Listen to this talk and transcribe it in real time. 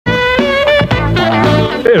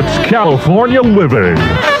It's California living.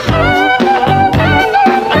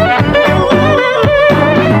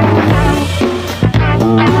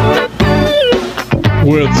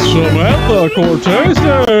 With Samantha Cortese.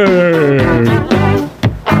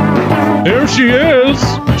 Here she is,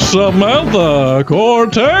 Samantha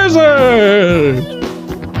Cortese.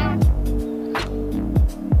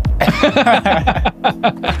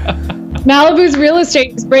 Malibu's real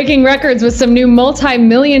estate is breaking records with some new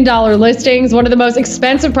multi-million-dollar listings. One of the most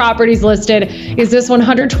expensive properties listed is this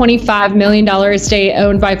 $125 million estate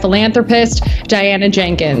owned by philanthropist Diana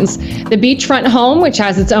Jenkins. The beachfront home, which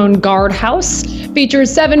has its own guardhouse,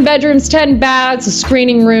 features 7 bedrooms, 10 baths, a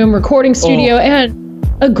screening room, recording studio, and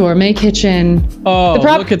a gourmet kitchen. Oh,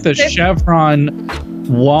 look at the chevron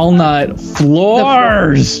walnut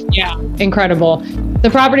floors. Yeah, incredible. The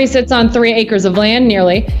property sits on 3 acres of land,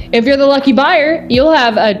 nearly. If you're the lucky buyer, you'll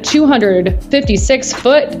have a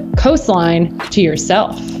 256-foot coastline to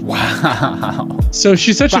yourself. Wow. So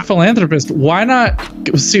she's such a philanthropist. Why not?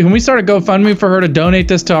 See, can we start a GoFundMe for her to donate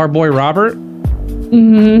this to our boy Robert?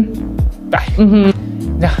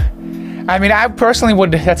 I mean, I personally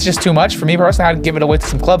would. That's just too much for me personally. I'd give it away to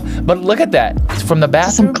some club. But look at that. It's from the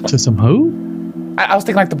bathroom to some who? I was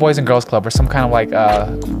thinking like the Boys and Girls Club or some kind of like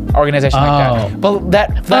organization like that. But that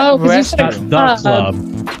restroom. The club.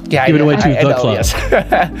 Yeah, give it away to the club. Yes.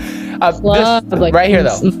 This, right here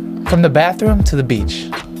though, from the bathroom to the beach.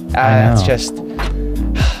 It's just.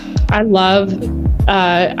 I love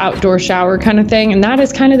outdoor shower kind of thing, and that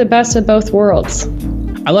is kind of the best of both worlds.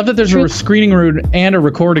 I love that there's a screening room and a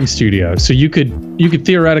recording studio, so you could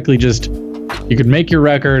theoretically you could make your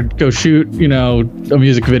record, go shoot, a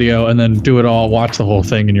music video, and then do it all, watch the whole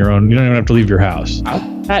thing in your own. You don't even have to leave your house.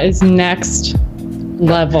 That is next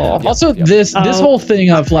level. Also, this whole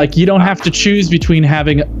thing of like you don't have to choose between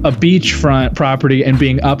having a beachfront property and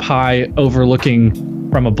being up high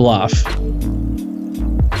overlooking from a bluff.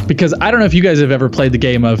 Because I don't know if you guys have ever played the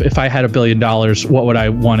game of if I had $1 billion, what would I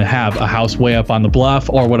want to have? A house way up on the bluff,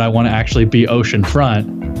 or would I want to actually be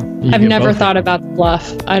oceanfront? I've never thought about the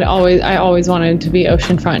bluff. I always wanted to be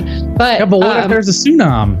oceanfront. But yeah, but what if there's a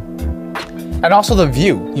tsunami? And also the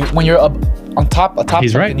view. When you're up on top,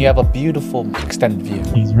 He's right. and you have a beautiful extended view.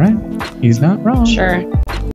 He's right. He's not wrong. Sure.